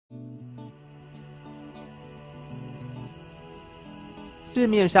市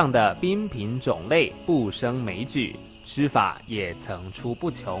面上的冰品种类不胜枚举，吃法也层出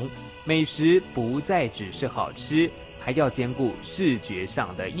不穷。美食不再只是好吃，还要兼顾视觉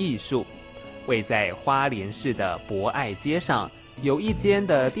上的艺术。位在花莲市的博爱街上，有一间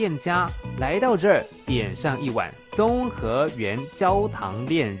的店家来到这儿，点上一碗综合圆焦糖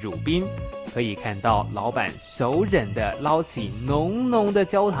炼乳冰，可以看到老板手忍的捞起浓浓的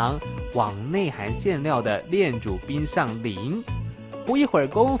焦糖往内含馅料的炼乳冰上淋。不一会儿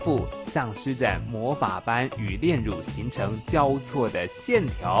功夫，像施展魔法般与炼乳形成交错的线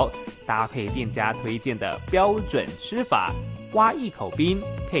条，搭配店家推荐的标准吃法，挖一口冰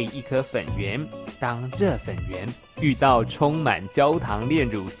配一颗粉圆，当热粉圆遇到充满焦糖炼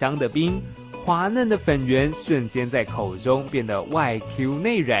乳香的冰，滑嫩的粉圆瞬间在口中变得外 Q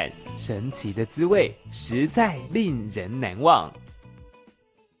内软，神奇的滋味实在令人难忘。